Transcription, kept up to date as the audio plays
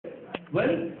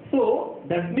Well, so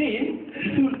that means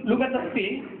if you look at the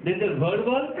screen, there is a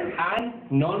verbal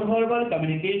and non-verbal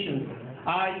communication.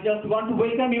 I just want to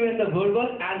welcome you in the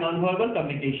verbal and non-verbal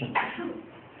communication.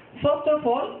 First of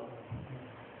all,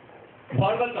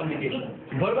 verbal communication.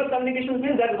 Verbal communication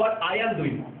means that what I am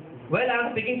doing. Well, I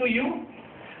am speaking to you.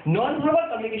 Non-verbal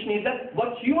communication is that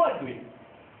what you are doing.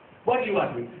 What you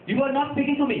are doing. You are not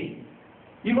speaking to me.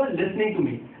 You are listening to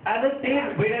me. As I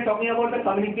said, when I'm talking about the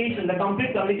communication, the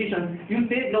complete communication, you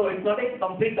say no, it's not a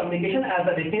complete communication as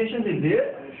the definition is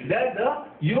there, that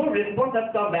your response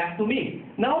has come back to me.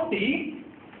 Now see,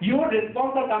 your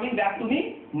response are coming back to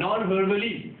me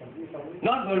non-verbally.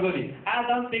 Not verbally. As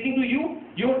I'm speaking to you,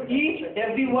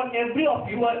 every one of you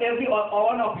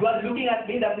are looking at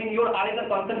me. That means your eyes are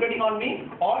concentrating on me,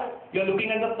 or you are looking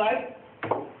at the side,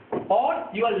 or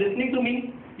you are listening to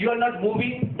me. You are not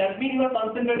moving. That means you are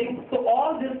concentrating. So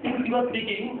all these things you are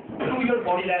speaking through your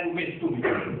body language to me.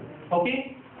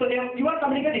 Okay. So if you are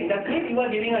communicating, that means you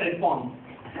are giving a response.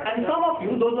 And some of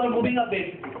you, those who are moving a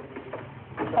bit,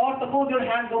 or suppose your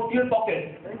hand goes to your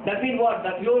pocket. That means what?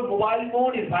 That your mobile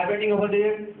phone is vibrating over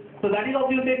there. So that is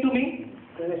what you say to me.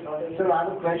 Sir, I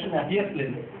have a question. Yes,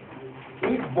 please.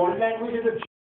 If body language is a